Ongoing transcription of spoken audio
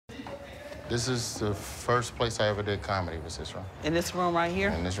This is the first place I ever did comedy, was this room. In this room right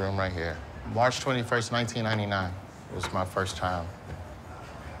here? In this room right here. March 21st, 1999 was my first time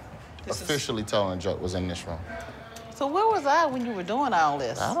officially telling a joke was in this room. So where was I when you were doing all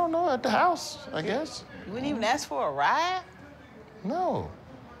this? I don't know, at the house, I guess. You wouldn't even ask for a ride? No.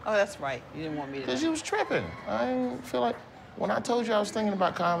 Oh, that's right. You didn't want me to. Because you was tripping. I didn't feel like, when I told you I was thinking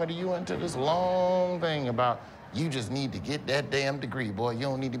about comedy, you went into this long thing about you just need to get that damn degree, boy. You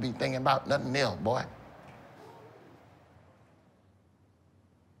don't need to be thinking about nothing else, boy.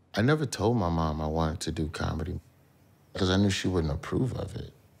 I never told my mom I wanted to do comedy because I knew she wouldn't approve of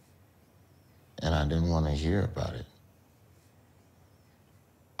it. And I didn't want to hear about it.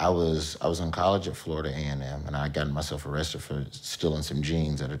 I was in college at Florida A&M, and I got myself arrested for stealing some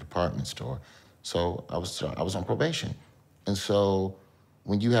jeans at a department store. So I was on probation. And so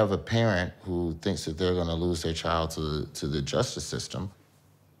when you have a parent who thinks that they're gonna lose their child to the justice system,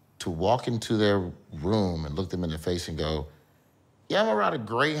 to walk into their room and look them in the face and go, yeah, I'm gonna ride a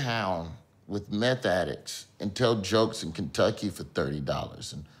Greyhound with meth addicts and tell jokes in Kentucky for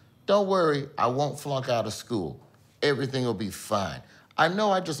 $30. And don't worry, I won't flunk out of school. Everything will be fine. I know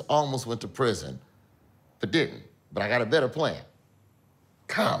I just almost went to prison, but didn't. But I got a better plan.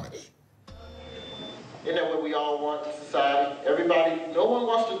 Comedy. Isn't that what we all want in society? Everybody, no one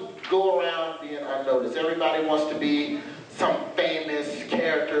wants to go around being unnoticed. Everybody wants to be some famous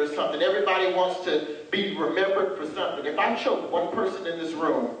character or something. Everybody wants to be remembered for something. If I choke one person in this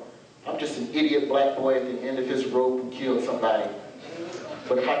room, I'm just an idiot black boy at the end of his rope who killed somebody.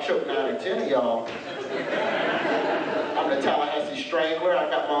 But if I choke 9 or 10 of y'all, I'm the Tallahassee Strangler. I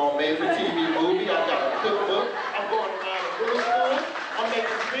got my own made-for-TV movie. I got a cookbook. I'm going around the middle school. I'm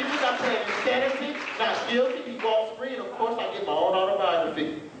making speeches. I'm playing insanity, not guilty. He walks free, and of course, I get my own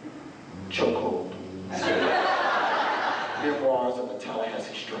autobiography. Chokehold. Memoirs of the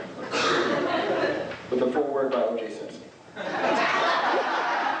Tallahassee Strangler. With a foreword by O.J. Simpson. My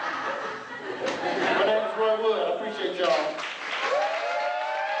name is Roy Wood. I appreciate y'all.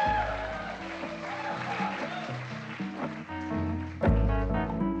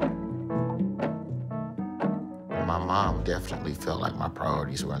 My mom definitely felt like my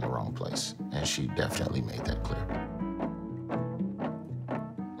priorities were in the wrong place, and she definitely made that clear.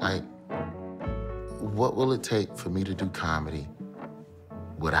 Like, what will it take for me to do comedy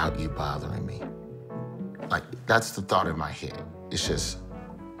without you bothering me? Like, that's the thought in my head. It's just,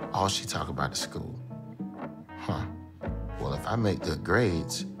 all she talk about is school. Huh. Well, if I make good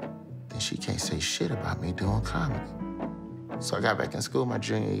grades, then she can't say shit about me doing comedy. So I got back in school my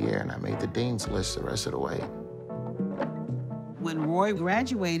junior year, and I made the dean's list the rest of the way. When Roy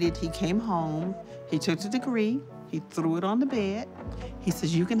graduated, he came home, he took the degree, he threw it on the bed. He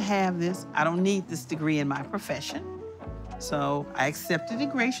says, you can have this. I don't need this degree in my profession. So I accepted it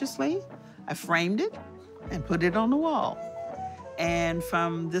graciously. I framed it and put it on the wall. And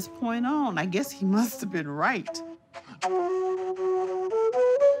from this point on, I guess he must have been right.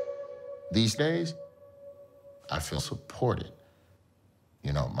 These days, I feel supported.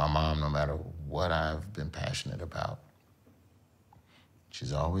 You know, my mom, no matter what I've been passionate about,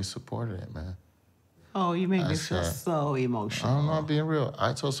 she's always supported it, man. Oh, you make me feel so emotional. I don't know, I'm being real.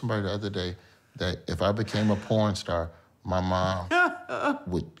 I told somebody the other day that if I became a porn star, my mom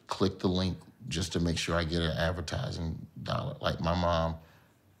would click the link just to make sure I get an advertising dollar. Like my mom,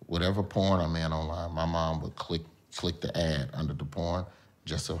 whatever porn I'm in online, my mom would click the ad under the porn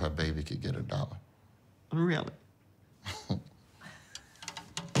just so her baby could get $1. Really?